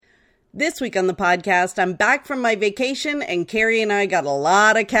This week on the podcast, I'm back from my vacation, and Carrie and I got a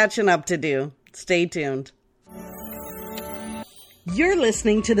lot of catching up to do. Stay tuned. You're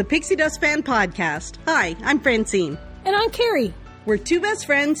listening to the Pixie Dust Fan Podcast. Hi, I'm Francine. And I'm Carrie. We're two best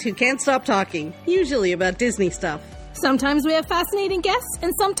friends who can't stop talking, usually about Disney stuff. Sometimes we have fascinating guests,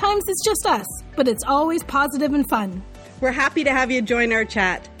 and sometimes it's just us. But it's always positive and fun. We're happy to have you join our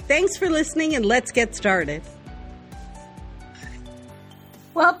chat. Thanks for listening, and let's get started.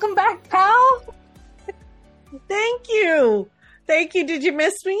 Welcome back, pal. Thank you. Thank you. Did you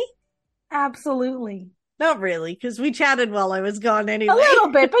miss me? Absolutely. Not really, because we chatted while I was gone anyway. A little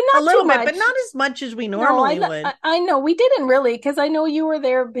bit, but not a little too bit, much. But not as much as we normally would. I know we didn't really, because I know you were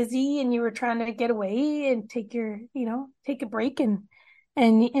there busy and you were trying to get away and take a break, and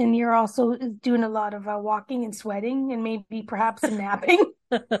you're also doing a lot of walking and sweating and maybe perhaps some napping.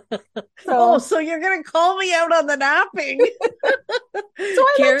 So you're gonna call me out on the napping? So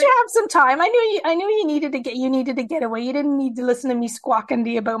I let you have some time. I knew you needed to get away. You didn't need to listen to me squawking to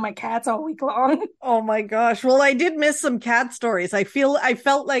you about my cats all week long. Oh my gosh. Well, I did miss some cat stories. I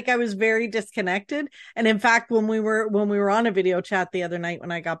felt like I was very disconnected. And in fact, when we were on a video chat the other night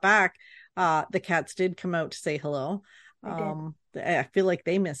when I got back, the cats did come out to say hello. I feel like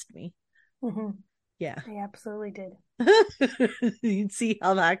they missed me. Mm-hmm. Yeah. They absolutely did. You'd see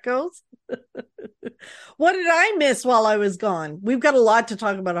how that goes. What did I miss while I was gone? We've got a lot to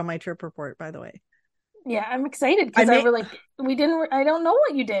talk about on my trip report, by the way. Yeah, I'm excited because I don't know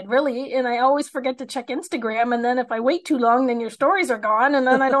what you did really, and I always forget to check Instagram, and then if I wait too long, then your stories are gone, and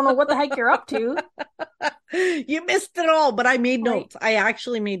then I don't know what the heck you're up to. You missed it all, but I made notes. I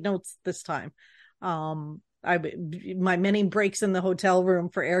actually made notes this time. My many breaks in the hotel room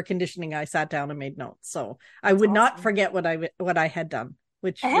for air conditioning, I sat down and made notes, so I would not forget what I had done,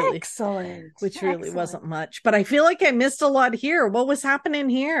 which really wasn't much. But I feel like I missed a lot here. What was happening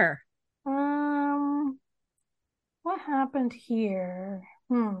here? What happened here?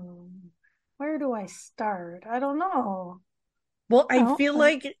 Where do I start? I don't know. Well, I feel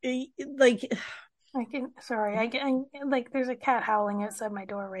like there's a cat howling outside my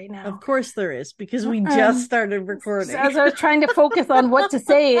door right now. Of course there is, because we just started recording. As I was trying to focus on what to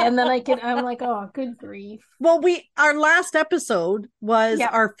say, and then I'm like, oh, good grief. Well, our last episode was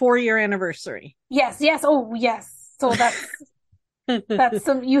our 4-year anniversary. Yes. Oh, yes. So that's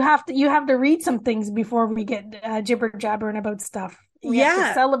some. You have to read some things before we get jibber jabbering about stuff. We have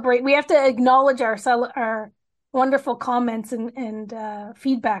to celebrate. We have to acknowledge our wonderful comments and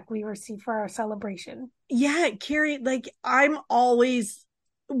feedback we receive for our celebration. Yeah, Carrie,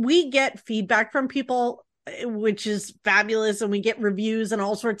 we get feedback from people, which is fabulous, and we get reviews and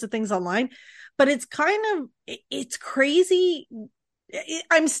all sorts of things online, but it's crazy.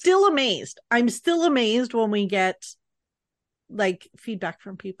 I'm still amazed when we get feedback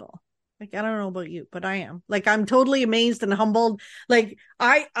from people. I don't know about you, but I am. I'm totally amazed and humbled.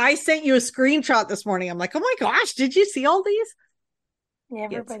 I sent you a screenshot this morning. I'm like, oh my gosh, did you see all these? Yeah,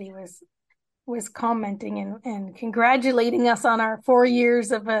 everybody was commenting and congratulating us on our 4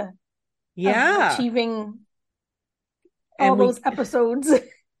 years of achieving all those episodes.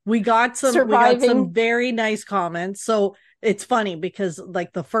 We got some very nice comments. So it's funny because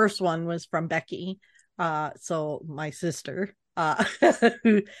the first one was from Becky. So my sister.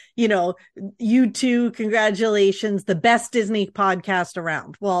 You two, congratulations, the best Disney podcast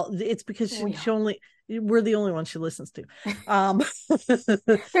around. Well, it's because we're the only ones she listens to.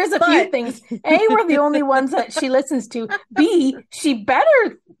 There's a few things. A, we're the only ones that she listens to. B, she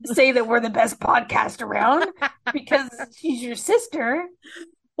better say that we're the best podcast around because she's your sister.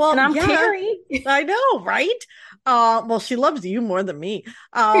 Well, and I'm Carrie. I know, right? Well, she loves you more than me.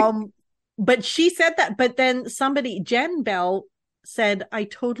 But she said that, but then Jen Bell said, I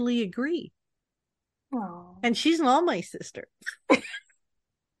totally agree. Oh. And she's not my sister. She's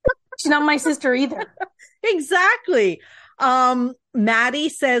not my sister either. Exactly. Maddie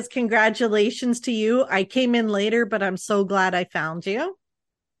says, congratulations to you. I came in later, but I'm so glad I found you.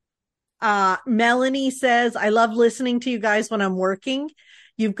 Melanie says, I love listening to you guys when I'm working.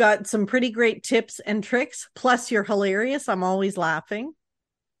 You've got some pretty great tips and tricks. Plus you're hilarious. I'm always laughing.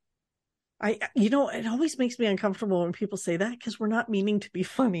 It always makes me uncomfortable when people say that because we're not meaning to be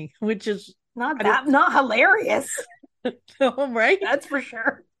funny, which is not hilarious. No, right? That's for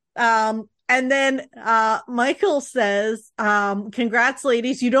sure. And then Michael says, congrats,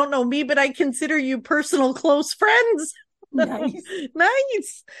 ladies. You don't know me, but I consider you personal close friends. Nice.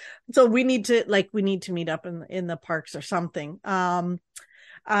 Nice. So we need to meet up in the parks or something.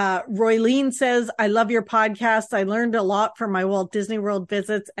 Roylene says, I love your podcast. I learned a lot from my Walt Disney World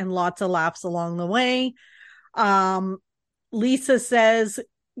visits and lots of laughs along the way. Lisa says,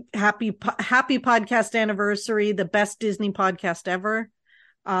 happy podcast anniversary, the best Disney podcast ever.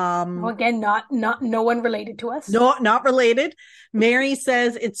 Well, again, no one related to us. No, not related. Mary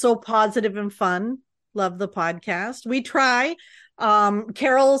says it's so positive and fun. Love the podcast. We try.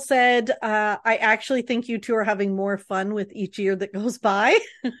 Carol said, I actually think you two are having more fun with each year that goes by.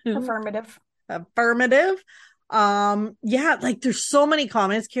 Affirmative. Yeah, like there's so many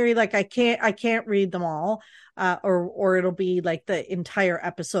comments, Carrie, like I can't read them all. Or it'll be like the entire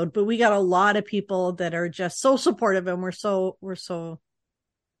episode, but we got a lot of people that are just so supportive, and we're so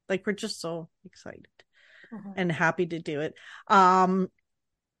like, we're just so excited and happy to do it. But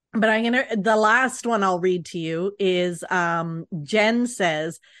the last one I'll read to you is, Jen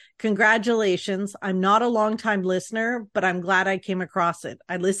says, congratulations. I'm not a longtime listener, but I'm glad I came across it.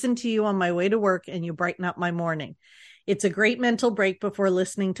 I listened to you on my way to work and you brighten up my morning. It's a great mental break before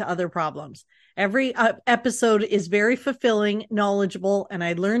listening to other problems. Every episode is very fulfilling, knowledgeable, and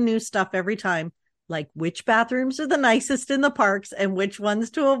I learn new stuff every time, like which bathrooms are the nicest in the parks and which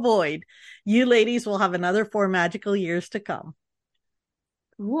ones to avoid. You ladies will have another 4 magical years to come.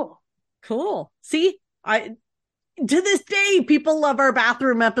 Cool. See, to this day, people love our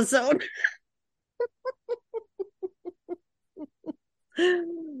bathroom episode.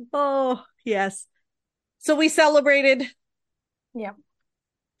 Oh, yes. So we celebrated. Yeah.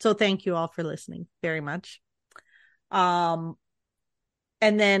 So thank you all for listening very much. And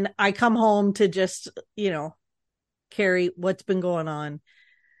then I come home to just, Carrie, what's been going on?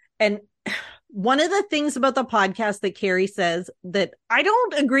 And one of the things about the podcast that Carrie says that I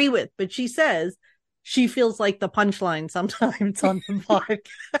don't agree with, but she says she feels like the punchline sometimes on the podcast.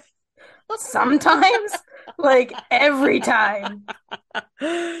 Sometimes, like every time.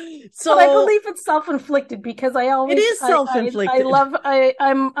 So but I believe it's self-inflicted because I always it is self-inflicted.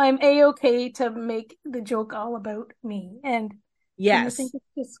 I'm a-okay to make the joke all about me, and yes, I think it's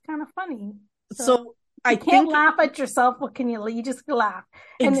just kind of funny. So I can't laugh at yourself. What can you? You just laugh.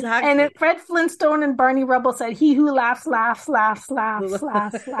 Exactly. And Fred Flintstone and Barney Rubble said, "He who laughs, laughs, laughs, laughs,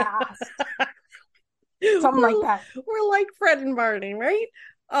 laughs, laughs." Something like that. We're like Fred and Barney, right?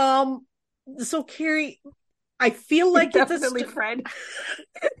 So Carrie, I feel like it's definitely Fred.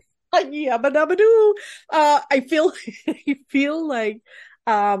 Yabba dabba doo. I feel like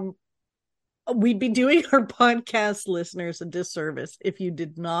we'd be doing our podcast listeners a disservice if you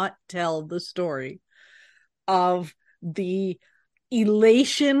did not tell the story of the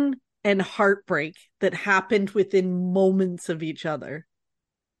elation and heartbreak that happened within moments of each other.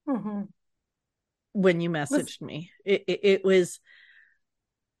 When you messaged me. It was,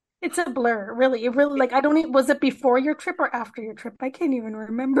 it's a blur, really. It really, like, I don't even, was it before your trip or after your trip? I can't even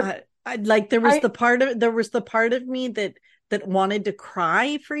remember. There was the part of me that wanted to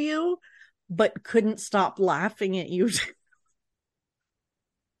cry for you, but couldn't stop laughing at you.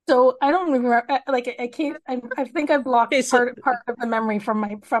 So I don't remember. Like, I can't. I think I've blocked part of the memory from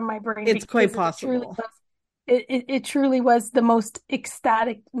my brain. It's quite possible. It truly was the most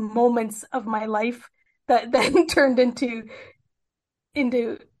ecstatic moments of my life that then turned into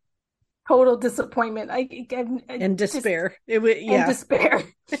total disappointment. And despair. And despair.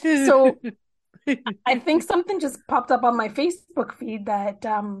 So I think something just popped up on my Facebook feed that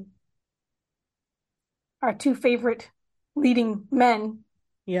our 2 favorite leading men.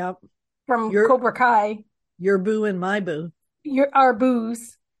 Yep. From Cobra Kai. Your boo and my boo. Our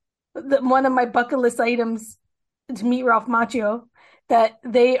boos. One of my bucket list items to meet Ralph Macchio, that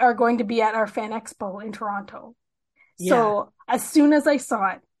they are going to be at our Fan Expo in Toronto. Yeah. So as soon as I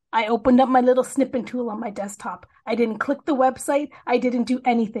saw it, I opened up my little snipping tool on my desktop. I didn't click the website. I didn't do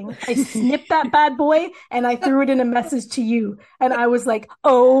anything. I snipped that bad boy and I threw it in a message to you. And I was like,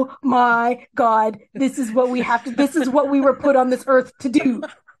 oh my God, this is what we have to, this is what we were put on this earth to do.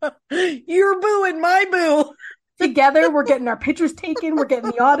 Your boo and my boo. Together, we're getting our pictures taken. We're getting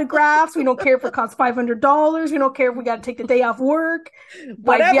the autographs. We don't care if it costs $500. We don't care if we got to take the day off work.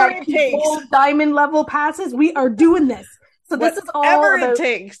 Whatever it takes. Gold, diamond level passes. We are doing this. So this is all about it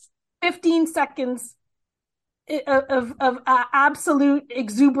takes. 15 seconds of absolute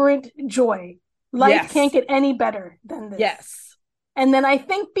exuberant joy. Life can't get any better than this. Yes. And then I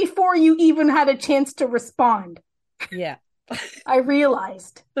think before you even had a chance to respond, I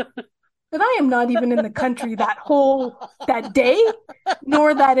realized that I am not even in the country that day,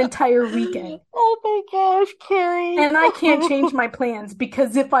 nor that entire weekend. Oh my gosh, Carrie. And I can't change my plans,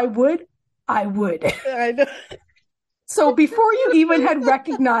 because if I would, I would. I know. So before you even had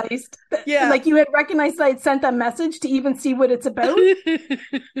recognized, Yeah. like you had recognized that I'd sent that message to even see what it's about,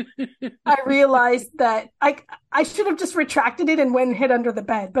 I realized that I should have just retracted it and went and hid under the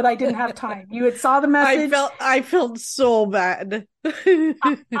bed, but I didn't have time. You had saw the message. I felt so bad.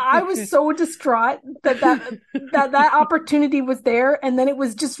 I was so distraught that opportunity was there, and then it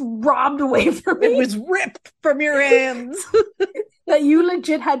was just robbed away from me. It was ripped from your hands. That you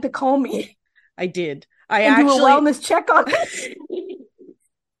legit had to call me. I did. I and actually do a wellness check on it.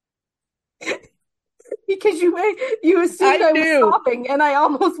 Because you assumed I was sobbing, and I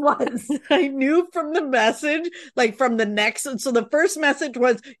almost was. I knew from the message, like from the next. So the first message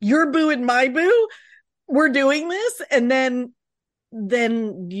was, "Your boo and my boo, we're doing this," and then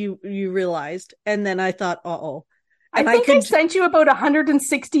you realized, and then I thought, "Uh-oh." And I think I sent you about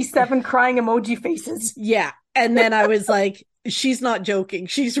 167 crying emoji faces. Yeah, and then I was like, she's not joking.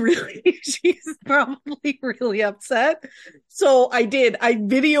 She's probably really upset. So I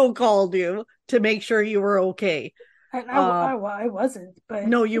video called you to make sure you were okay. And I wasn't, but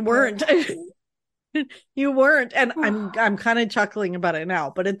no, you weren't. You weren't. And I'm kind of chuckling about it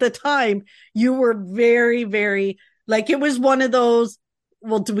now, but at the time you were very, very, like, it was one of those,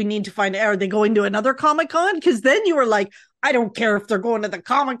 well, do we need to find out? Are they going to another Comic-Con? Because then you were like, I don't care if they're going to the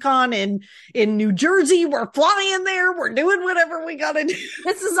Comic-Con in New Jersey. We're flying there. We're doing whatever we got to do.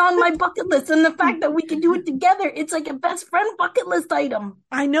 This is on my bucket list. And the fact that we can do it together, it's like a best friend bucket list item.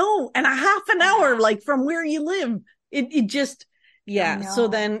 I know. And a half an hour, like, from where you live. It just, yeah. So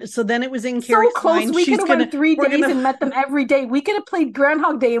then it was in Carrie's so close. Mind. We could have went 3 days and met them every day. We could have played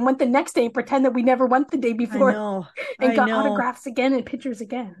Groundhog Day and went the next day and pretend that we never went the day before. I know. And got autographs again and pictures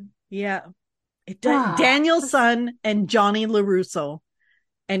again. Yeah. Daniel's son and Johnny LaRusso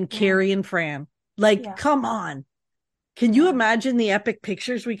and Carrie and Fran. Like, come on. Can you imagine the epic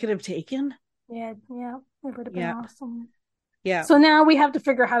pictures we could have taken? Yeah. It would have been awesome. Yeah. So now we have to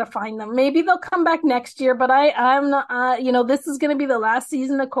figure out how to find them. Maybe they'll come back next year, but I'm not, this is going to be the last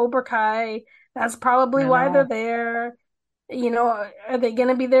season of Cobra Kai. That's probably why they're there. Are they going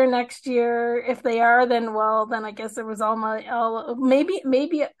to be there next year? If they are, then I guess it was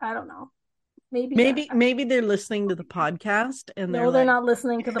maybe, I don't know. Maybe they're listening to the podcast and they're not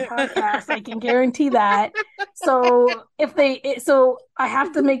listening to the podcast. I can guarantee that. So I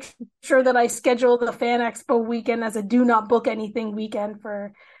have to make sure that I schedule the Fan Expo weekend as a do not book anything weekend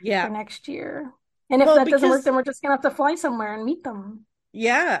for next year. And if that doesn't work, then we're just gonna have to fly somewhere and meet them.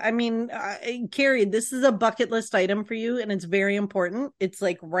 Yeah, I mean, Carrie, this is a bucket list item for you, and it's very important. It's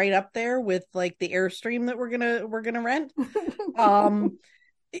like right up there with like the Airstream that we're gonna rent.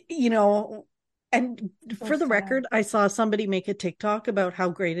 And for the record, I saw somebody make a TikTok about how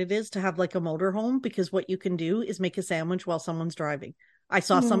great it is to have like a motorhome, because what you can do is make a sandwich while someone's driving. I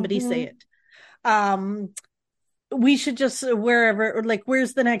saw somebody say it. We should just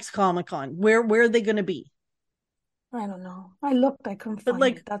where's the next Comic-Con? Where are they going to be? I don't know. I looked, I couldn't find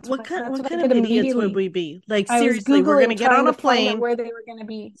it. That's what kind of idiots would we be? Like, seriously, we're going to get on a plane where they were going to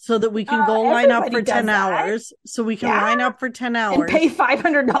be, so that we can go line up for 10 hours. So we can line up for 10 hours and pay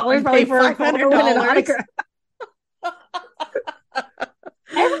 $500 probably for $500.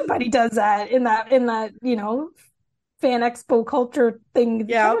 Everybody does that in that Fan Expo culture thing.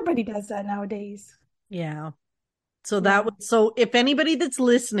 Yeah, everybody does that nowadays. Yeah. So if anybody that's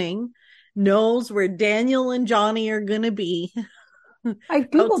listening knows where Daniel and Johnny are going to be, I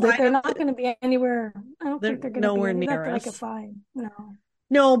googled it. They're not going to be anywhere. I don't think they're going to be nowhere near us. I could find.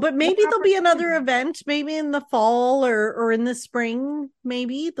 No, but maybe there'll be another event, maybe in the fall or in the spring.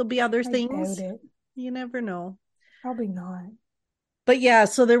 Maybe there'll be other things. Doubt it. You never know. Probably not. But yeah,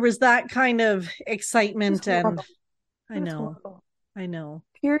 so there was that kind of excitement, and I know.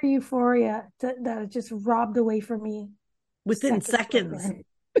 Pure euphoria that just robbed away from me within seconds.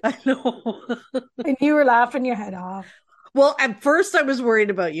 I know. And you were laughing your head off. Well, at first I was worried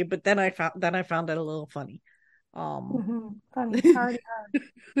about you, but then I found it a little funny. Funny, hard.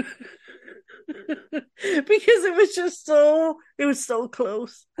 Because it was so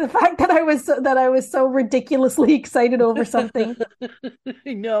close. The fact that I was so ridiculously excited over something.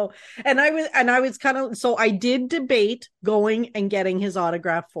 I know. And I was kind of, so I did debate going and getting his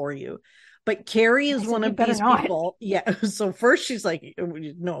autograph for you. But Carrie is one of these people. Yeah. So first she's like,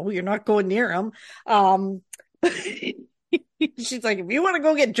 no, you're not going near him. She's like, if you want to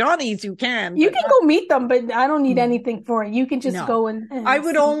go get Johnny's, you can. You can go meet them, but I don't need anything for it. You can just go and I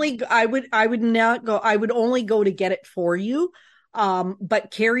would only go to get it for you. But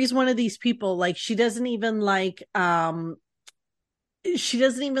Carrie's one of these people, like, she doesn't even like she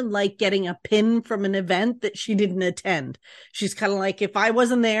doesn't even like getting a pin from an event that she didn't attend. She's kind of like, if I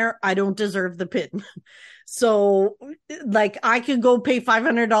wasn't there, I don't deserve the pin. So, like, I could go pay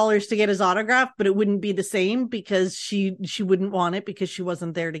 $500 to get his autograph, but it wouldn't be the same because she wouldn't want it because she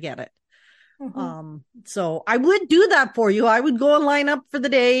wasn't there to get it. Mm-hmm. So I would do that for you. I would go and line up for the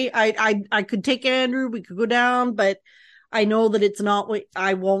day. I could take Andrew. We could go down, but I know that it's not what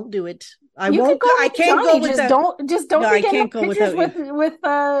I won't do it. I You could won't. go I with can't go Johnny. Just without. don't No, be I getting can't up go pictures without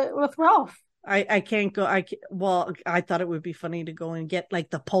you. with Ralph. I can't go. Well, I thought it would be funny to go and get like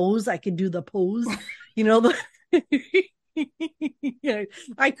the pose. I could do the pose, you know, the yeah,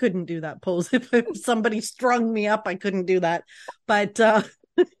 I couldn't do that pose. If somebody strung me up, I couldn't do that. But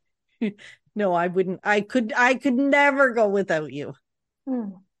no, I wouldn't. I could never go without you. Hmm.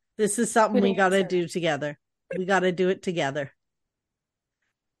 This is something Good we got to answer. do together. We got to do it together.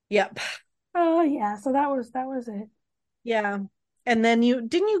 Yep. Oh yeah, so that was it. Yeah. And then you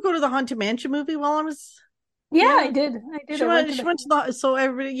go to the Haunted Mansion movie while I was Yeah, yeah. I did. I did. She I went went to she the. went to the so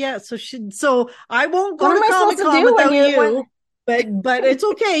everybody yeah, so I won't What go am to I supposed to Comic-Con do when without you when? you. But it's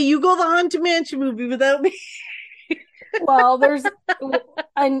okay. You go the Haunted Mansion movie without me. Well,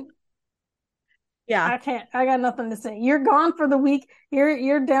 I Yeah. I can't. I got nothing to say. You're gone for the week.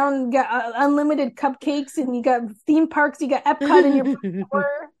 You're down. You got unlimited cupcakes, and you got theme parks. You got Epcot in your front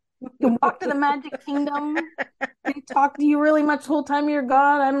door. You can walk to the Magic Kingdom. Didn't talk to you really much the whole time you're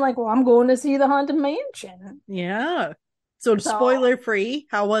gone. I'm like, well, I'm going to see the Haunted Mansion. Yeah. So So spoiler free,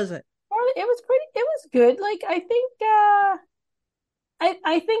 how was it? well, it was pretty. It was good. Like I think.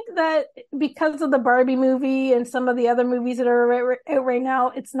 I think that because of the Barbie movie and some of the other movies that are out right now,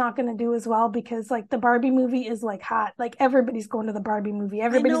 it's not going to do as well because like the Barbie movie is like hot. Like everybody's going to the Barbie movie. I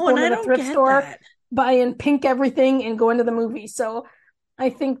Everybody's know, and going to I the don't thrift get store, that. buying pink everything and going to the movie. So I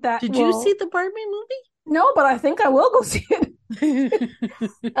think that Did you see will the Barbie no, but I think I will go see it.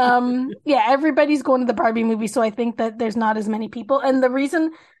 movie? Yeah, everybody's going to the Barbie movie, so I think that there's not as many people. And the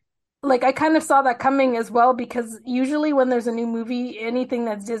reason like I kind of saw that coming as well because usually when there's a new movie, anything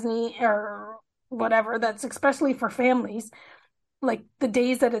that's Disney or whatever, that's especially for families, like the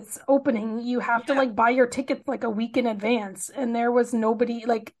days that it's opening, you have to Yeah. like buy your tickets like a week in advance. And there was nobody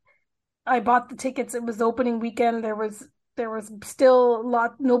like I bought the tickets, it was the opening weekend. There was still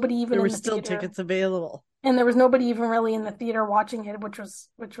nobody even There were in the still theater. tickets available. And there was nobody even really in the theater watching it, which was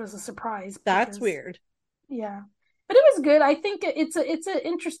a surprise That's because weird. yeah. But it was good. I think it's an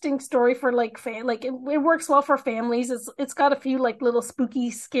interesting story for like it works well for families. It's got a few like little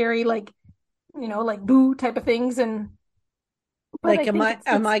spooky, scary like like boo type of things and but I Like, am think I it's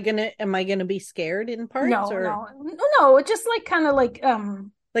am it's I gonna am I gonna be scared in parts no, or no. No, it's just like kind of like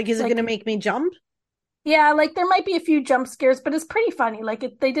is it like gonna make me jump? yeah, like there might be a few jump scares, but it's pretty funny. Like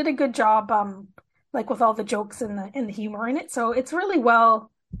they did a good job like with all the jokes and the humor in it. So it's really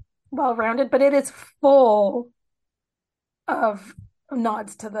well rounded, but it is full of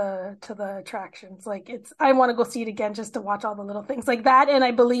nods to the attractions. Like it's I want to go see it again just to watch all the little things like that. And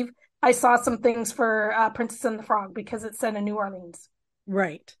I believe I saw some things for Princess and the Frog because it's set in New Orleans.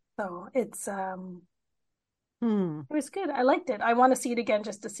 Right. So Hmm. it was good. I liked it. I want to see it again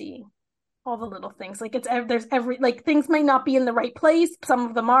just to see all the little things. Like there's every like things might not be in the right place. Some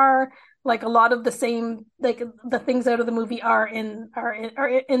of them are like a lot of the same like the things out of the movie are in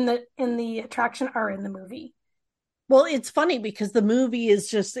the attraction are in the movie. Well, it's funny because the movie is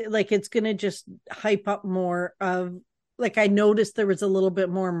just like it's gonna just hype up more of like I noticed there was a little bit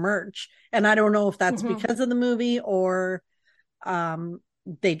more merch, and I don't know if that's Hmm. because of the movie or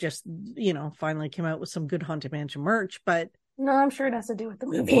they just finally came out with some good Haunted Mansion merch, but No, I'm sure it has to do with the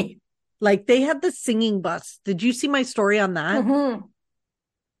movie. like they had the singing bus. Did you see my story on that? Hmm.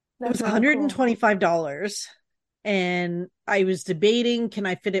 It was That's really cool. $125 and I was debating, can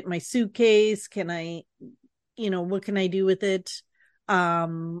I fit it in my suitcase? Can I, what can I do with it?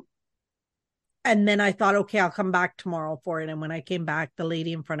 Um and then I thought, okay, I'll come back tomorrow for it. And when I came back, the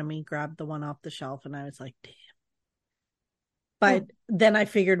lady in front of me grabbed the one off the shelf and I was like, damn. But Hmm. then I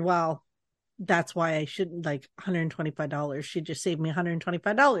figured, well, that's why I shouldn't like $125. She just saved me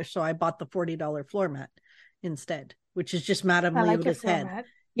 $125. So I bought the $40 floor mat instead, which is just Madame I like your Leota's head. format.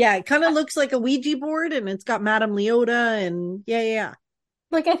 Yeah, it kind of I, looks like a Ouija board and it's got Madame Leota and yeah.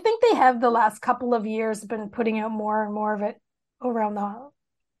 like I think they have the last couple of years been putting out more and more of it around the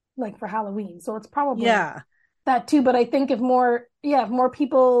like for Halloween. So it's probably Yeah. that too. But I think if more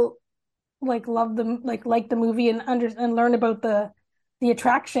people like love them like the movie and learn about the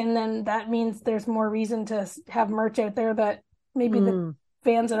attraction, then that means there's more reason to have merch out there that maybe the Mm,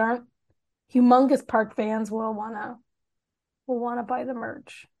 fans that aren't humongous park fans will wanna buy the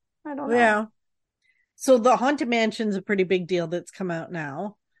merch. I don't know. yeah. So the Haunted Mansion's a pretty big deal that's come out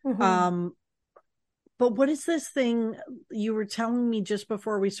now. Mm-hmm. Um, but what is this thing you were telling me just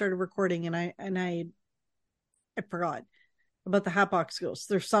before we started recording, and I forgot about the Hatbox Ghost.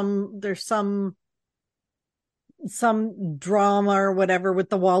 There's some drama or whatever with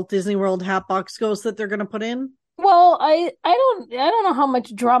the Walt Disney World Hatbox Ghost that they're going to put in. Well, I don't know how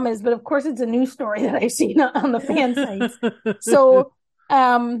much drama is, but of course it's a news story that I've seen on the fan sites. So,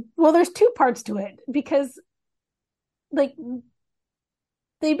 well, there's two parts to it because like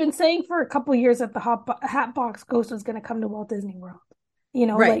they've been saying for a couple of years that the Hatbox Ghost was going to come to Walt Disney World. You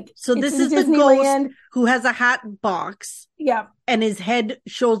know, Right. like So it's this in is the ghost Disneyland. who has a hat box Yeah, and his head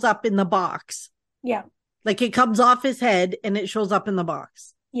shows up in the box. yeah, Like it comes off his head and it shows up in the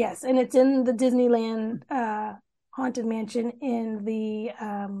box. yes, and it's in the Disneyland haunted mansion in the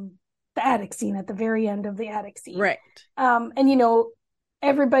attic scene at the very end of the attic scene. Right. And you know,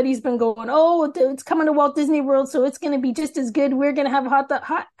 everybody's been going, oh, it's coming to Walt Disney World, so it's going to be just as good. We're going to have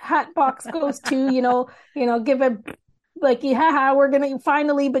hot box Ghost too. Give a like, haha, we're going to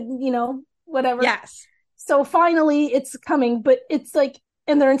finally, but whatever. Yes. So finally, it's coming, but it's like,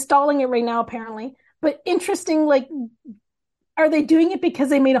 and they're installing it right now apparently. But interesting, like, are they doing it because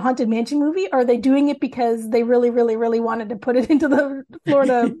they made a Haunted Mansion movie? Or are they doing it because they really, really, really wanted to put it into the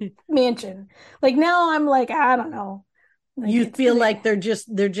Florida mansion? Like now I'm like, I don't know. Like, you feel like they're just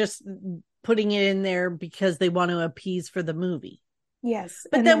putting it in there because they want to appease for the movie. Yes.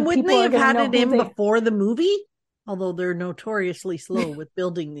 But then wouldn't they have had it in before the movie? Although they're notoriously slow with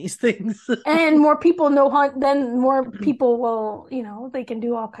building these things. And more people know then more people will, they can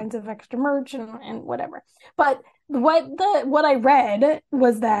do all kinds of extra merch and whatever. But what I read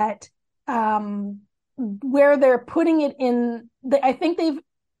was that where they're putting it in I think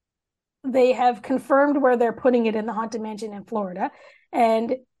they have confirmed where they're putting it in the Haunted Mansion in Florida,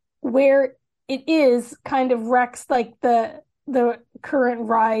 and where it is kind of wrecks like the current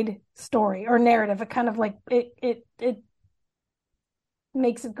ride story or narrative. It kind of like it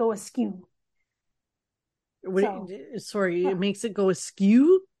makes it go askew. Sorry, it makes it go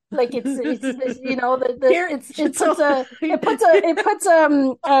askew. Like it's it's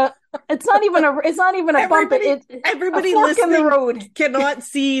not even a bump. Everybody a fork listening in the road cannot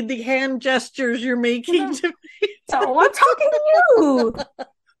see the hand gestures you're making to me. So I'm talking to you.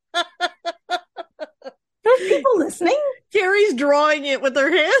 There's people listening. Carrie's drawing it with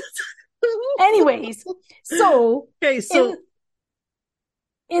her hands. Anyways, so okay, so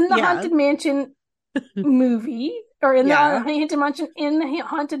in the Haunted Mansion movie, or in the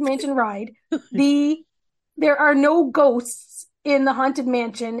Haunted Mansion ride, there are no ghosts in the Haunted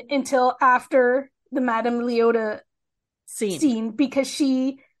Mansion until after the Madame Leota scene because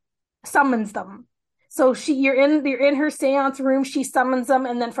she summons them. So you're in her seance room, she summons them,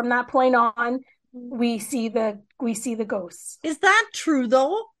 and then from that point on, we see the ghosts. Is that true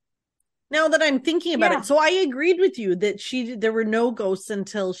though? Now that I'm thinking about it. So I agreed with you that there were no ghosts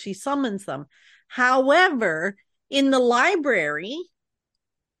until she summons them. However, in the library,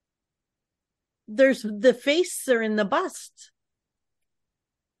 there's the faces are in the bust.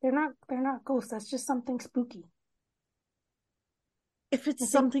 They're not ghosts. That's just something spooky. If it's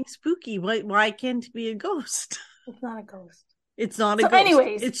something spooky, why can't it be a ghost? It's not a ghost. It's not a ghost.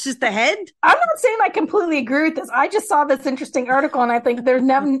 Anyways, it's just a head. I'm not saying I completely agree with this. I just saw this interesting article, and I think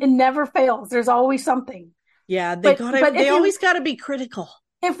it never fails. There's always something. Yeah, they always got to be critical.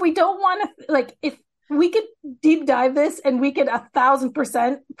 If we don't want to, if we could deep dive this, and we could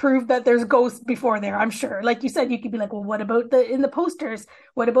 1,000% prove that there's ghosts before there, I'm sure. Like you said, you could be like, well, what about in the posters?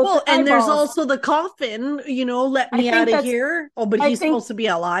 What about the eyeballs? And there's also the coffin. Let me out of here. Oh, but he's supposed to be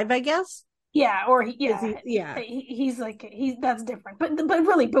alive, I guess. Yeah, or he's that's different.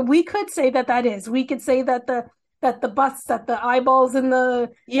 But we could say that is. We could say that the busts, that the eyeballs and and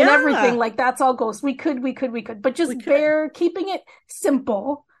everything, like that's all ghosts. We could. But just keeping it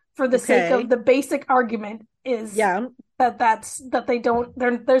simple for the sake of the basic argument is that they don't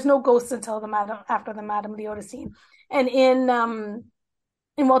there's no ghosts until after the Madame Leota scene. And in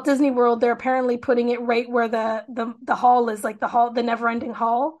Walt Disney World, they're apparently putting it right where the hall is, like the never-ending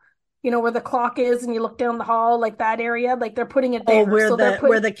hall. Where the clock is, and you look down the hall, like that area, like they're putting it there.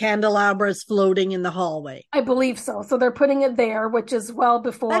 Where the candelabra is floating in the hallway. I believe so. So they're putting it there, which is well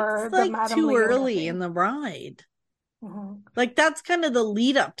before that's the Madame too Leota early thing. in the ride. Mm-hmm. Like that's kind of the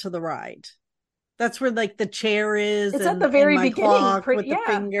lead up to the ride. That's where like the chair is. It's at the very beginning with the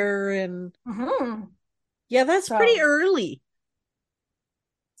finger and mm-hmm. That's pretty early.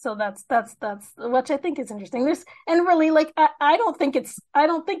 So that's which I think is interesting. And really, like I don't think it's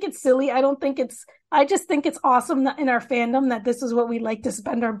silly. I don't think it's I just think it's awesome that in our fandom that this is what we like to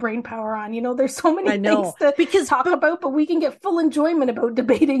spend our brain power on. There's so many I things know to because talk about, but we can get full enjoyment about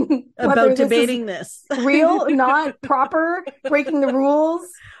debating whether this is this. real, not proper, breaking the rules,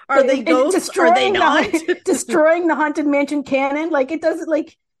 Are they ghosts? Are they not? Destroying the Haunted Mansion canon. Like it doesn't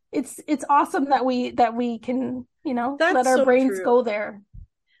like it's awesome that we can, That's let our so brains true. go there.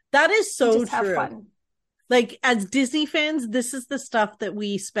 That is so just true. Have fun. Like as Disney fans, this is the stuff that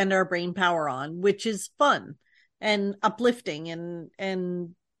we spend our brain power on, which is fun and uplifting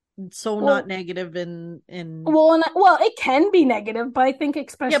and so not negative and well, it can be negative, but I think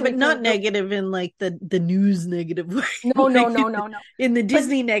especially but not negative in like the news negative way. No, like no. In the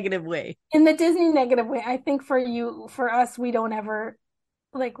Disney negative way. In the Disney negative way, I think for us, we don't ever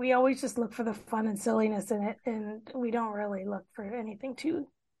like we always just look for the fun and silliness in it, and we don't really look for anything too.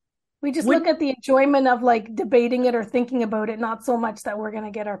 We just look at the enjoyment of like debating it or thinking about it, not so much that we're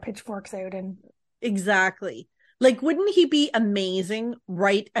gonna get our pitchforks out and exactly. Like, wouldn't he be amazing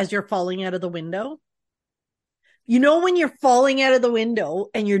right as you're falling out of the window? When you're falling out of the window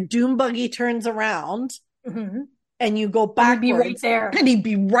and your doom buggy turns around and you go backwards, he'd be right there. And he'd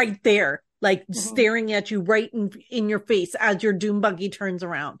be right there, like staring at you right in your face as your doom buggy turns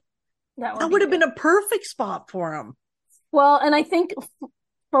around. That would have been a perfect spot for him. Well, and I think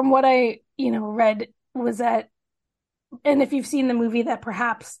from what I, read was that, and if you've seen the movie, that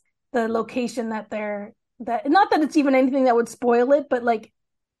perhaps the location that not that it's even anything that would spoil it, but like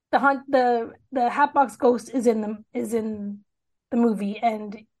the Hatbox Ghost is in the movie,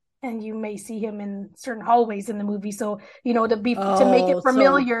 and you may see him in certain hallways in the movie. So to make it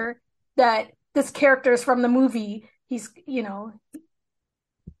familiar that this character is from the movie, he's yeah,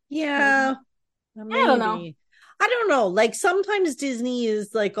 maybe. I don't know. Like sometimes Disney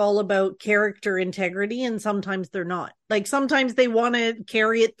is like all about character integrity and sometimes they're not. Like sometimes they want to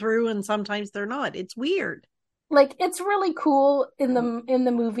carry it through and sometimes they're not. It's weird. Like it's really cool in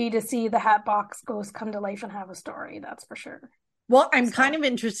the movie to see the Hatbox Ghost come to life and have a story. That's for sure. Well, I'm kind of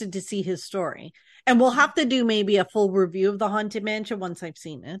interested to see his story. And we'll have to do maybe a full review of the Haunted Mansion once I've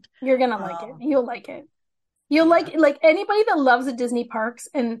seen it. You're going to like it. You'll like it. You'll like anybody that loves the Disney parks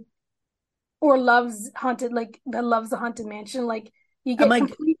or loves the Haunted Mansion, like you get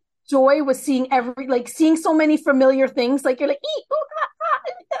complete joy with seeing seeing so many familiar things. Like you're like,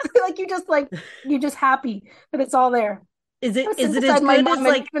 like you're just happy that it's all there. Is it as good as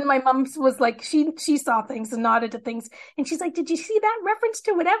like even my mom was like she saw things and nodded to things and she's like, did you see that reference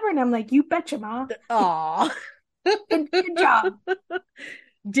to whatever? And I'm like, you betcha, Ma. Aw. good job.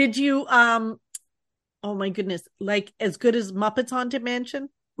 Did you oh my goodness, like as good as Muppets Haunted Mansion?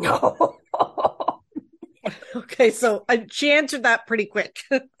 No. Okay, so she answered that pretty quick.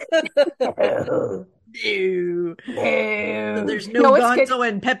 No. So there's no Gonzo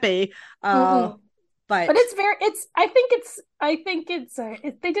and Pepe. But I think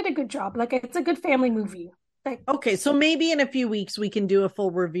they did a good job. Like it's a good family movie. Like, okay, so maybe in a few weeks we can do a full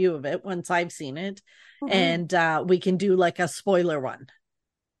review of it once I've seen it, and we can do like a spoiler one.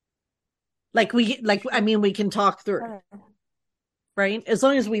 We can talk through it, right? As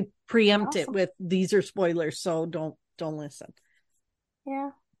long as we preempt it with these are spoilers, so don't listen. Yeah,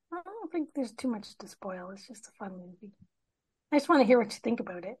 I don't think there's too much to spoil. It's just a fun movie. I just want to hear what you think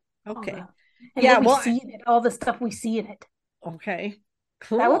about it. Okay. See in it, all the stuff we see in it. Okay.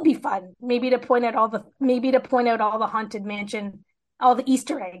 Cool. That would be fun. Maybe to point out all the Haunted Mansion, all the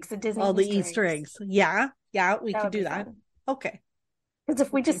Easter eggs, the Disney all the Easter eggs. Yeah, we could do that. Fun. Okay. Because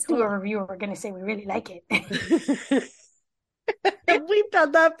if we just do a review, we're going to say we really like it. We've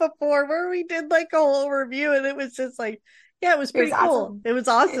done that before where we did like a whole review and it was just like, yeah, it was pretty cool. Awesome. It was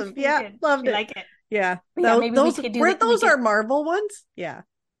awesome. Yeah, loved it. Like it. Yeah. Maybe those our Marvel ones? Yeah.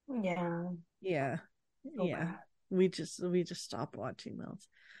 Yeah. Yeah. Okay. Yeah. We just stopped watching those.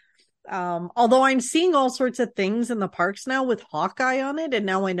 Although I'm seeing all sorts of things in the parks now with Hawkeye on it, and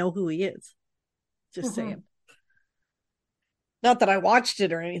now I know who he is. Just saying. Not that I watched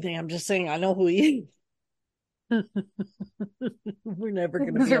it or anything. I'm just saying I know who he is. We're never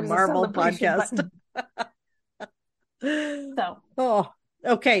going to be a Marvel podcast.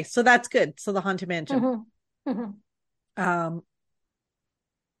 Okay. So that's good. So the Haunted Mansion.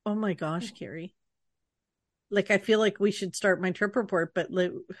 Oh my gosh, Carrie. Like, I feel like we should start my trip report, but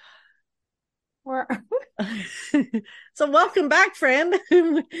so welcome back, friend.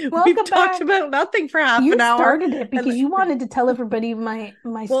 We've talked about nothing for half an hour. You started it because you wanted to tell everybody my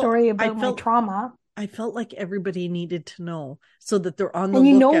story about my trauma. I felt like everybody needed to know so that they're on the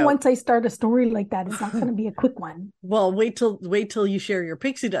lookout. And once I start a story like that, it's not going to be a quick one. Well, wait till you share your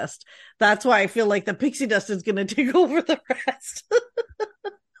pixie dust. That's why I feel like the pixie dust is going to take over the rest.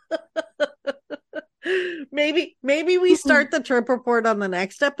 Maybe we start the trip report on the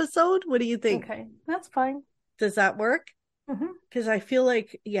next episode. What do you think? Okay, that's fine. Does that work? Because I feel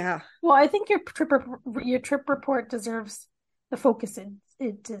like, yeah. Well, I think your trip report deserves the focus it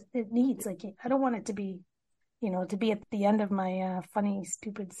needs. Like, I don't want it to be, to be at the end of my funny,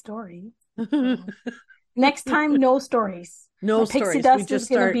 stupid story. So, next time, no stories. No my stories. Pixie dust is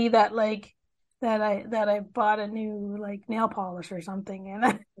going to be that like that I bought a new like nail polish or something, and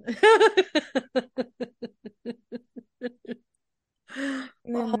then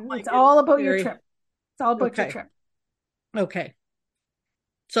it's all about your trip. It's all about your trip. Okay.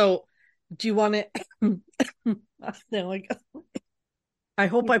 So, do you want to? I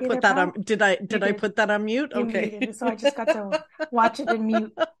hope I put that on. Did I put that on mute? Okay. Muted, so I just got to watch it in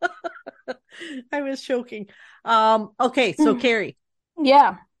mute. I was choking. Okay, so Carrie.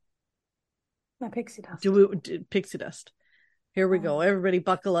 Yeah. My pixie dust. Pixie dust. Here we go. Everybody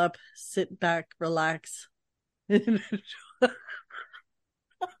buckle up, sit back, relax. This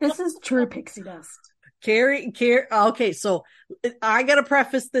is true pixie dust. Carrie, okay, so I got to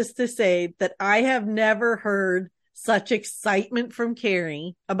preface this to say that I have never heard such excitement from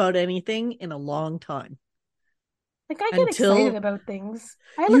Carrie about anything in a long time. Like, I get excited about things.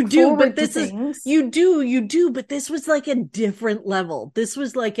 You do, but this is you do, but this was like a different level. This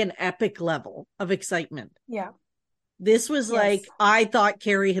was like an epic level of excitement. Yeah. This was like, I thought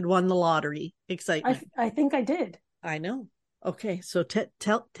Carrie had won the lottery excitement. I think I did. I know. Okay, so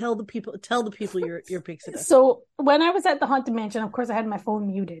tell the people your pixie dust. So when I was at the Haunted Mansion, of course, I had my phone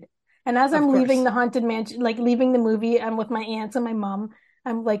muted. And as I'm leaving the Haunted Mansion, like leaving the movie, I'm with my aunts and my mom.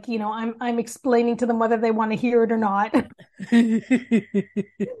 I'm like, I'm explaining to them whether they want to hear it or not.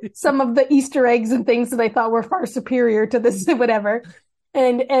 Some of the Easter eggs and things that I thought were far superior to this, whatever.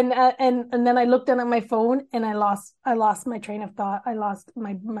 And then I looked down at my phone and I lost my train of thought. I lost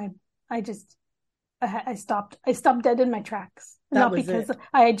I stopped dead in my tracks. Not because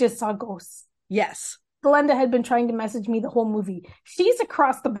I just saw ghosts. Yes. Glenda had been trying to message me the whole movie. She's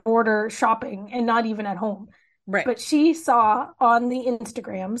across the border shopping and not even at home. Right. But she saw on the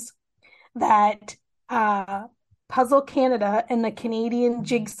Instagrams that Puzzle Canada and the Canadian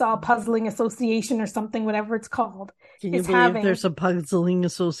Jigsaw Puzzling Association or something, whatever it's called. Can you believe there's a puzzling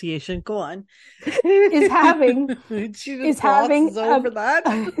association? Go on. Is having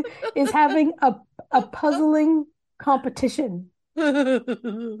a puzzling competition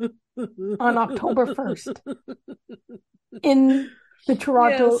on October 1st in the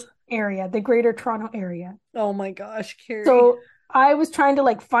Toronto area, the Greater Toronto area. Oh my gosh, Carrie. So I was trying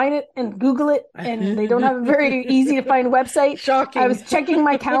to find it and Google it, and they don't have a very easy to find website. Shocking. I was checking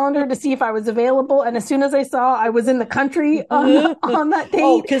my calendar to see if I was available, and as soon as I saw I was in the country on that date.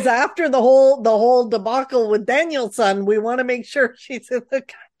 Oh, because after the whole debacle with Danielson, we want to make sure she's in the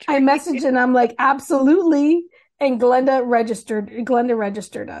country. I messaged and I'm like, absolutely. And Glenda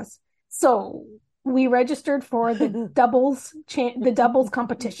registered us. So we registered for the doubles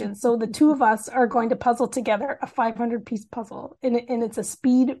competition. So the two of us are going to puzzle together a 500-piece puzzle, and it's a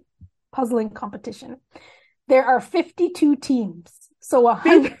speed puzzling competition. There are 52 teams. So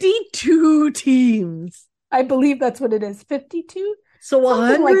 52 teams. I believe that's what it is. 52. So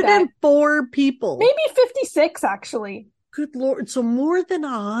 104 people. Maybe 56 actually. Good Lord. So more than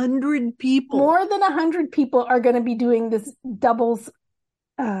 100 people. More than 100 people are going to be doing this doubles.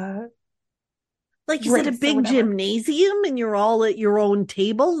 Is it a big gymnasium and you're all at your own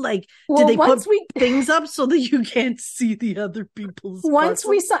table? Did they put things up so that you can't see the other people's puzzles?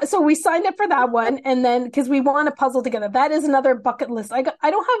 We signed up for that one, and then because we want to puzzle together. That is another bucket list. I don't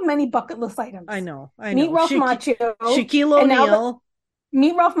have many bucket list items. I know. Meet Ralph Macchio. Shaquille O'Neal.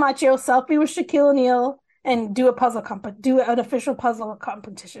 Meet Ralph Macchio, selfie with Shaquille O'Neal, and do an official puzzle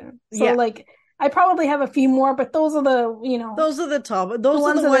competition. So I probably have a few more, but those are the top. Those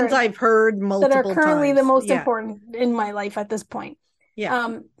are the ones I've heard multiple times. That are currently the most important in my life at this point.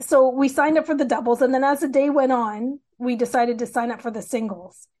 Yeah. So we signed up for the doubles, and then as the day went on, we decided to sign up for the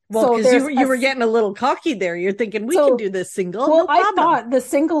singles. Well, because you were getting a little cocky there. You're thinking, we can do this single. Well, I thought the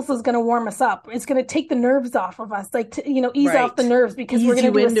singles was going to warm us up. It's going to take the nerves off of us, ease off the nerves, because we're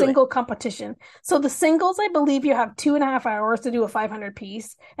going to do a single competition. So the singles, I believe you have 2.5 hours to do a 500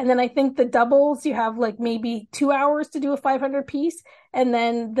 piece. And then I think the doubles, you have maybe 2 hours to do a 500 piece. And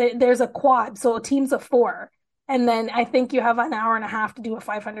then there's a quad. So teams of 4. And then I think you have an hour and a half to do a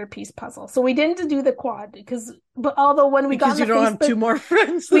 500-piece puzzle. So we didn't do the quad but although when we got you don't have 2 more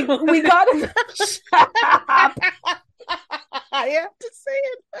friends, we got him. Shut up. I have to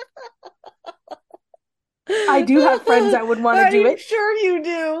say I do have friends that would want to do I'm it. sure you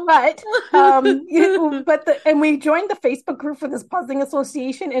do. But we joined the Facebook group for this puzzling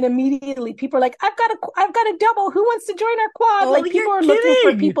association, and immediately people are like, I've got a double. Who wants to join our quad? Oh, Like people you're are looking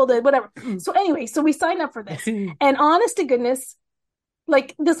for kidding. people to whatever. So anyway, so we signed up for this. And honest to goodness,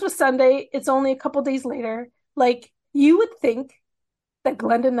 like this was Sunday. It's only a couple days later. Like you would think that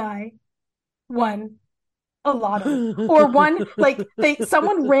Glenda and I won a lotto or one like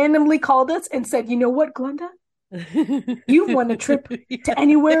someone randomly called us and said, you know what, Glenda? You've won a trip to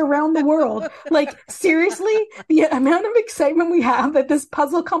anywhere around the world. Like seriously, the amount of excitement we have that this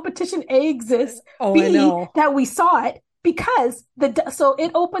puzzle competition A exists, Oh, B, I know. that we saw it because so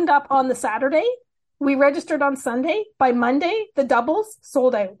it opened up on the Saturday. We registered on Sunday. By Monday, the doubles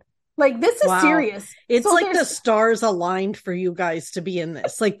sold out. Like this is serious. It's so like the stars aligned for you guys to be in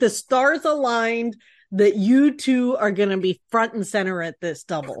this. Like the stars aligned that you two are going to be front and center at this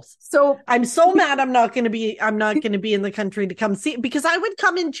doubles. So I'm so mad I'm not going to be in the country to come see it, because I would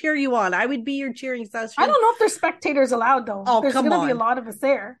come and cheer you on. I would be your cheering session. I don't know if there's spectators allowed though. Oh, there's going to be a lot of us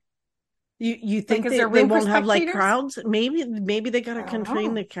there. You think they won't have like crowds? Maybe they got to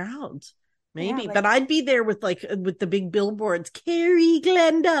constrain the crowds. Maybe, but I'd be there with the big billboards. Carrie,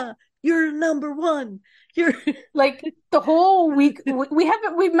 Glenda, you're number one. You're like the whole week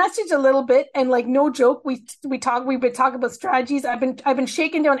we've messaged a little bit, and like no joke, we've been talking about strategies. I've been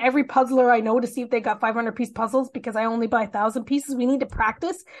shaking down every puzzler I know to see if they got 500 piece puzzles, because I only buy 1,000 pieces. We need to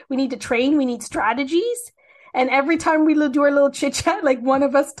practice, we need to train, we need strategies. And every time we do our little chit chat, like one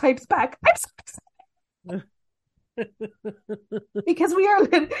of us types back, I'm so excited. Because we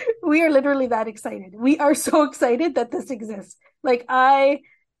are literally that excited. We are so excited that this exists. Like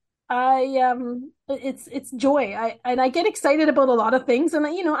it's joy. I get excited about a lot of things, and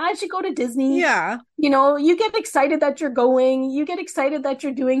as you go to Disney, you get excited that you're going, you get excited that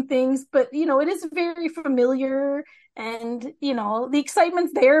you're doing things, but it is very familiar, and the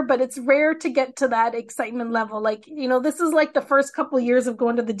excitement's there, but it's rare to get to that excitement level. Like this is like the first couple of years of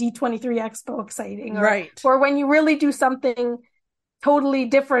going to the D23 Expo exciting, or when you really do something totally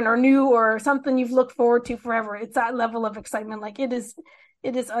different or new or something you've looked forward to forever. It's that level of excitement. Like it is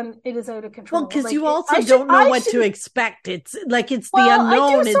out of control. Well, because you also don't know what to expect. It's like it's the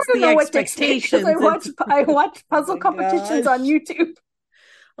unknown. It's the expectations. I watch puzzle competitions on YouTube.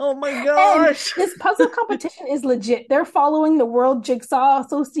 Oh my gosh! And this puzzle competition is legit. They're following the World Jigsaw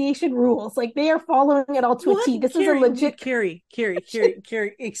Association rules. Like they are following it all to a T. This is a legit. Carrie,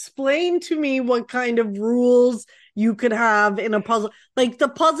 explain to me what kind of rules you could have in a puzzle. Like put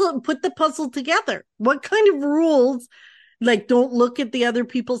the puzzle together. What kind of rules? Like, don't look at the other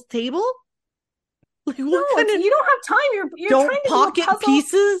people's table? Like, you don't have time. You're don't trying to pocket do a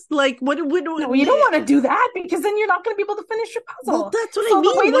pieces. Like, what? No, you don't want to do that, because then you're not going to be able to finish your puzzle. Well, that's what I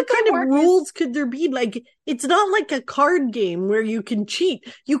mean. What kind of rules could there be? Like, it's not like a card game where you can cheat.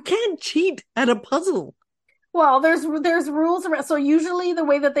 You can't cheat at a puzzle. Well, there's rules around. So usually the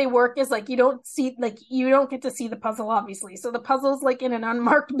way that they work is like you don't get to see the puzzle, obviously. So the puzzle's like in an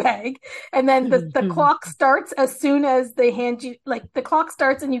unmarked bag, and then the clock starts as soon as they hand you, like the clock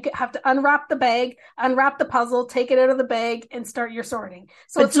starts, and you have to unwrap the bag, unwrap the puzzle, take it out of the bag, and start your sorting.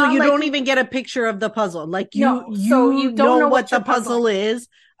 So you don't even get a picture of the puzzle. Like you don't know what the puzzle is,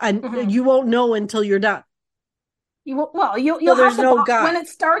 and you won't know until you're done. You'll have the box. When it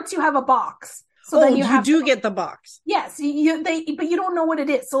starts, you have a box. So then you do get the box. Yes, but you don't know what it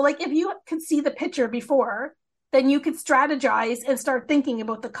is. So like if you could see the picture before, then you could strategize and start thinking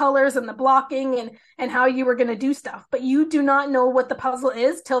about the colors and the blocking and how you were going to do stuff. But you do not know what the puzzle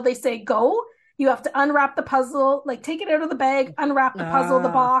is till they say go. You have to unwrap the puzzle, like take it out of the bag, unwrap the puzzle, the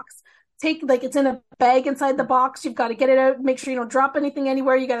box. It's in a bag inside the box. You've got to get it out, make sure you don't drop anything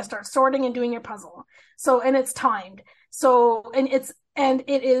anywhere. You got to start sorting and doing your puzzle. So, and it's timed. So, and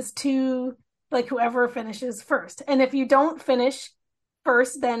it is to like whoever finishes first. And if you don't finish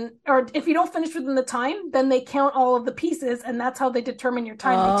first, or if you don't finish within the time, then they count all of the pieces, and that's how they determine your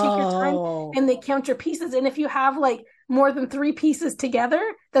time. They take your time and they count your pieces. And if you have like more than 3 pieces together,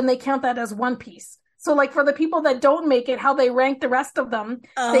 then they count that as 1 piece. So like for the people that don't make it, how they rank the rest of them,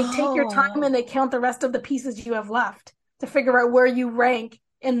 they take your time and they count the rest of the pieces you have left to figure out where you rank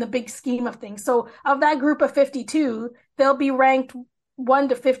in the big scheme of things. So of that group of 52, they'll be ranked 1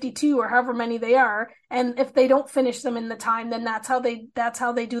 to 52 or however many they are, and if they don't finish them in the time, then that's how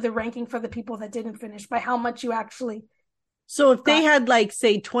they do the ranking for the people that didn't finish, by how much you actually. So if they had like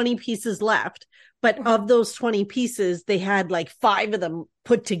say 20 pieces left, but of those 20 pieces they had like 5 of them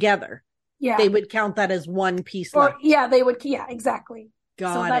put together, they would count that as 1 piece left. They would, exactly.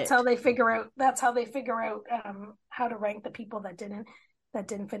 Got so that's it. how they figure out how to rank the people that didn't. that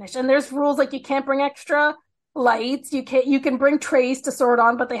didn't finish. And there's rules like you can't bring extra lights. You can bring trays to sort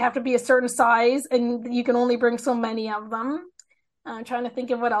on, but they have to be a certain size, and you can only bring so many of them. I'm trying to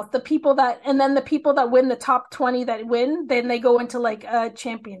think of what else. The people that win the top 20 that win, then they go into like a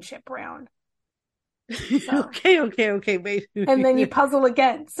championship round. So. Okay. Wait. And then you puzzle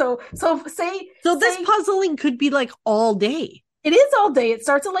again. So this puzzling could be like all day. It is all day. It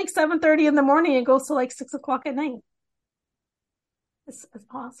starts at like 7:30 in the morning and goes to like 6 o'clock at night. It's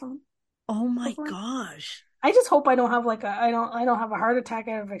awesome. Oh my gosh. I just hope I don't have I don't have a heart attack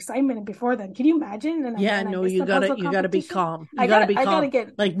out of excitement before then. Can you imagine? And you gotta be calm. You gotta be calm. I gotta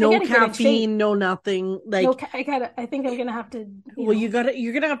get like no caffeine, no nothing. Like I think I'm gonna have to.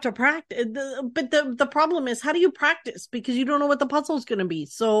 You're gonna have to practice. But the problem is, how do you practice? Because you don't know what the puzzle's gonna be.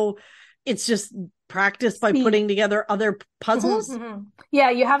 So it's just practice by putting together other puzzles. Mm-hmm. Yeah,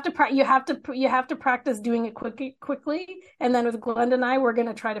 you have to practice doing it quickly. And then with Glenda and I, we're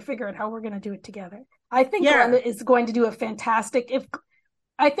gonna try to figure out how we're gonna do it together. I think Glenda is going to do a fantastic.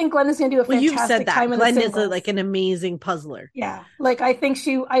 I think Glenda's going to do a fantastic. Well, you've said that Glenda is like an amazing puzzler. Yeah, like I think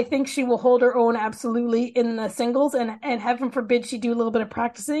she will hold her own absolutely in the singles, and heaven forbid she do a little bit of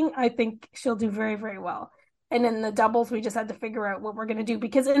practicing. I think she'll do very, very well. And in the doubles, we just had to figure out what we're going to do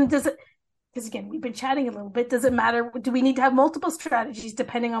because again, we've been chatting a little bit. Does it matter? Do we need to have multiple strategies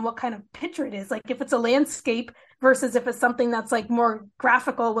depending on what kind of picture it is? Like if it's a landscape versus if it's something that's like more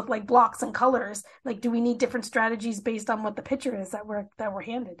graphical with like blocks and colors, like do we need different strategies based on what the picture is that we're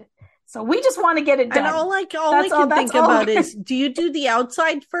handed? So we just want to get it done. And all I can think about is, do you do the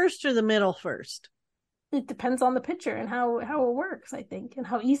outside first or the middle first? It depends on the picture and how it works, I think, and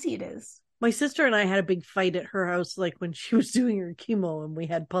how easy it is. My sister and I had a big fight at her house, like when she was doing her chemo and we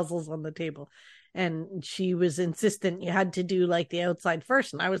had puzzles on the table. And she was insistent you had to do like the outside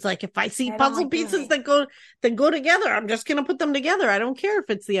first. And I was like, if I see puzzle pieces that go together, I'm just going to put them together. I don't care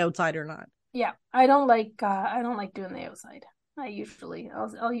if it's the outside or not. Yeah. I don't like doing the outside.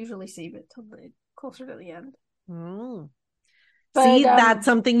 I'll usually save it till closer to the end. Mm. But, see, that's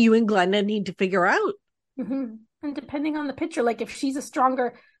something you and Glenda need to figure out. Mm-hmm. And depending on the picture, like if she's a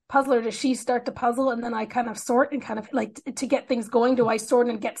stronger puzzler, does she start to puzzle and then I kind of sort and kind of like to get things going? Do I sort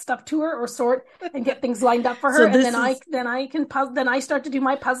and get stuff to her, or sort and get things lined up for her? And then I can puzzle. Then I start to do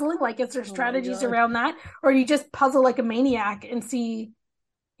my puzzling. Like, is there strategies around that, or you just puzzle like a maniac and see?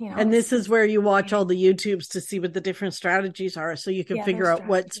 And this is where you watch all the YouTubes to see what the different strategies are, so you can figure out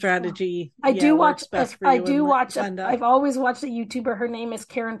what strategy. I do watch. I've always watched a YouTuber. Her name is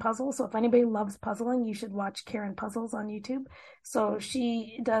Karen Puzzles. So if anybody loves puzzling, you should watch Karen Puzzles on YouTube. So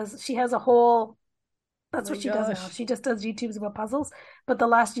she has a whole. That's what she does now. She just does YouTubes about puzzles. But the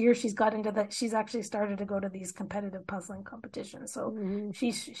last year she's got into that. She's actually started to go to these competitive puzzling competitions. So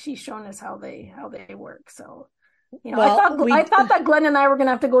she's shown us how they work. So. I thought that Glenn and I were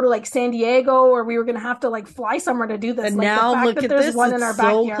gonna have to go to like San Diego, or we were gonna have to like fly somewhere to do this. And like, now look at this; one in our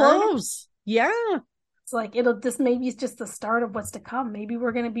backyard, so close. Yeah, it's like maybe it's just the start of what's to come. Maybe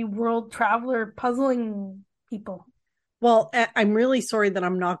we're gonna be world traveler puzzling people. Well, I'm really sorry that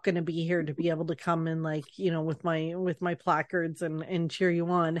I'm not going to be here to be able to come and with my placards and cheer you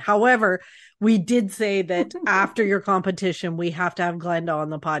on. However, we did say that after your competition, we have to have Glenda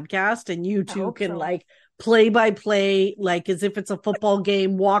on the podcast, and you two can play by play, like as if it's a football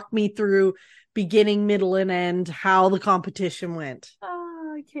game, walk me through beginning, middle, and end how the competition went.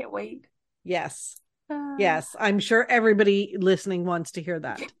 Oh, I can't wait. Yes. Yes. I'm sure everybody listening wants to hear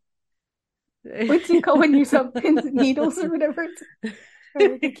that. What's it called when you saw pins and needles or whatever?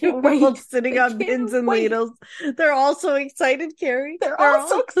 I can't wait. Sitting on pins and needles. They're all so excited, Carrie. They're all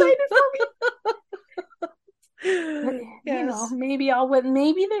so excited for me. Yes. Maybe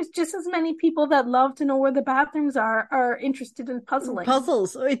there's just as many people that love to know where the bathrooms are interested in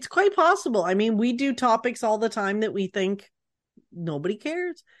puzzles. It's quite possible. I mean, we do topics all the time that we think nobody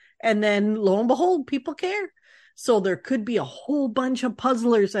cares, and then lo and behold, people care. So there could be a whole bunch of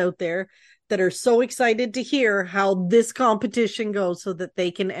puzzlers out there that are so excited to hear how this competition goes so that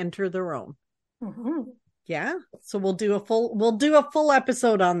they can enter their own. Mm-hmm. Yeah. So we'll do a full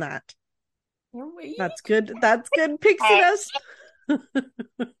episode on that. That's good. That's good, Pixie Dust.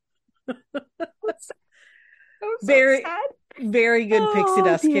 Very, very good Pixie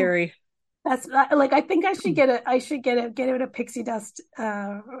Dust, dear. Carrie. That's like, I think I should get a Pixie Dust.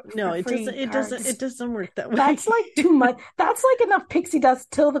 No, it doesn't work that way. That's like too much. That's like enough Pixie Dust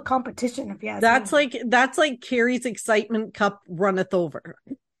till the competition. If you ask me. That's like Carrie's excitement cup runneth over.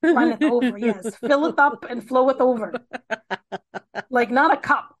 Runneth over, yes. Filleth up and floweth over. Like not a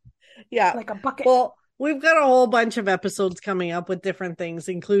cup. Yeah. Like a bucket. Well, we've got a whole bunch of episodes coming up with different things,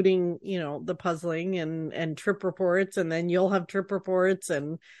 including, the puzzling and trip reports. And then you'll have trip reports,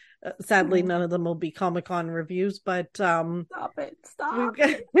 and sadly, none of them will be Comic-Con reviews, but stop it.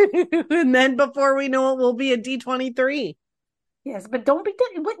 And then before we know it, we'll be at D23. Yes, but don't be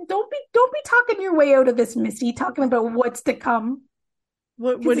talking your way out of this, Missy. Talking about what's to come.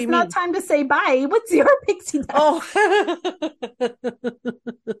 What do you mean? It's not time to say bye. What's your pixie dust? Oh,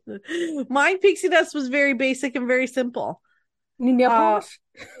 my pixie dust was very basic and very simple. New nail polish?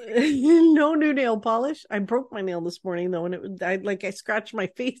 No new nail polish. I broke my nail this morning though, and I scratched my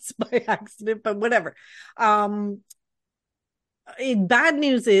face by accident, but whatever. Bad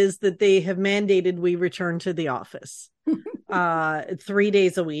news is that they have mandated we return to the office 3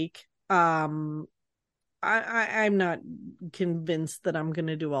 days a week. I'm not convinced that I'm going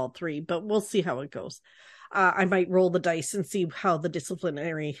to do all 3, but we'll see how it goes. I might roll the dice and see how the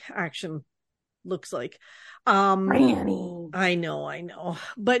disciplinary action looks like. Granny. I know,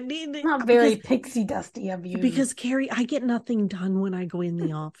 but not very pixie dusty of you. Because Carrie, I get nothing done when I go in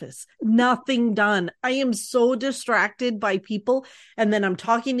the office. Nothing done. I am so distracted by people, and then I'm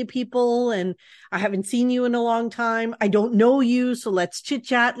talking to people, and I haven't seen you in a long time. I don't know you, so let's chit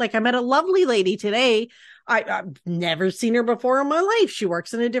chat. Like, I met a lovely lady today. I've never seen her before in my life. She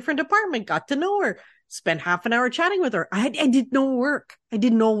works in a different department. Got to know her. Spent half an hour chatting with her. I did no work. I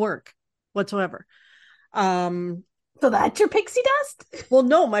did no work whatsoever. So that's your pixie dust? Well,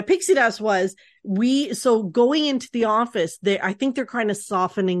 no, my pixie dust was so going into the office, I think they're kind of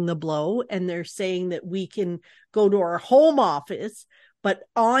softening the blow, and they're saying that we can go to our home office, but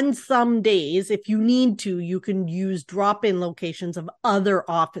on some days, if you need to, you can use drop-in locations of other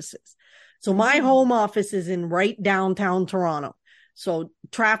offices. So my home office is in right downtown Toronto. So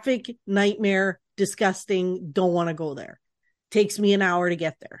traffic, nightmare, disgusting, don't want to go there. Takes me an hour to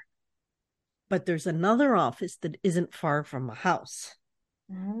get there. But there's another office that isn't far from my house.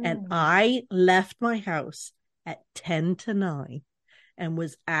 And I left my house at 10 to 9 and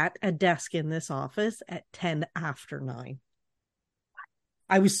was at a desk in this office at 10 after 9.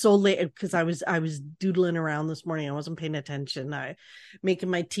 I was so late because I was doodling around this morning. I wasn't paying attention. I making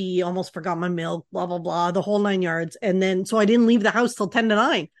my tea, almost forgot my milk, blah, blah, blah, the whole 9 yards. And then, so I didn't leave the house till 10 to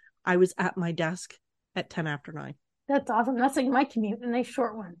 9. I was at my desk at 10 after 9. That's awesome. That's like my commute, a nice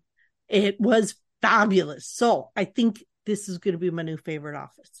short one. It was fabulous. So I think this is going to be my new favorite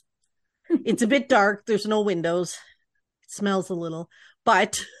office. It's a bit dark. There's no windows. It smells a little,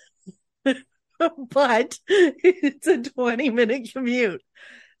 but it's a 20-minute commute.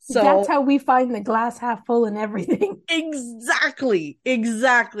 So that's how we find the glass half full and everything. Exactly.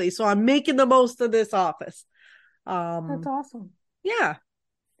 So I'm making the most of this office. That's awesome. Yeah.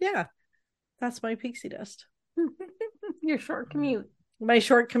 That's my pixie dust. Your short commute. My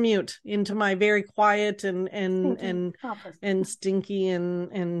short commute into my very quiet and stinky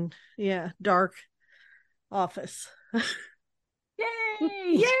and dark office.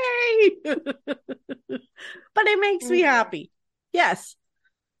 Yay! But it makes me happy. Yes.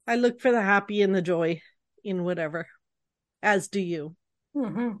 I look for the happy and the joy in whatever, as do you,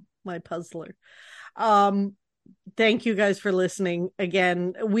 my puzzler. Thank you guys for listening.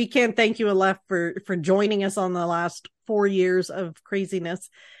 Again, we can't thank you enough for joining us on the last 4 years of craziness.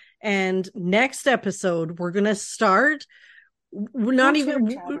 And next episode, we're going to start, no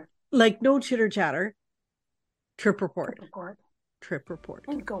chitter chatter, trip report.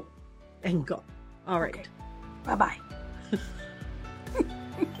 And go. All right. Okay. Bye-bye.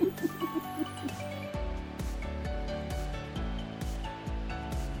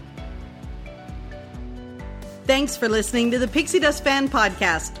 Thanks for listening to the Pixie Dust Fan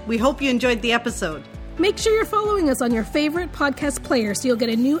Podcast. We hope you enjoyed the episode. Make sure you're following us on your favorite podcast player so you'll get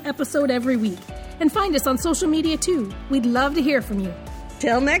a new episode every week. And find us on social media too. We'd love to hear from you.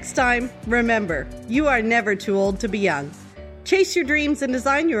 Till next time, remember, you are never too old to be young. Chase your dreams and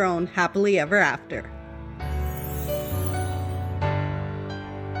design your own happily ever after.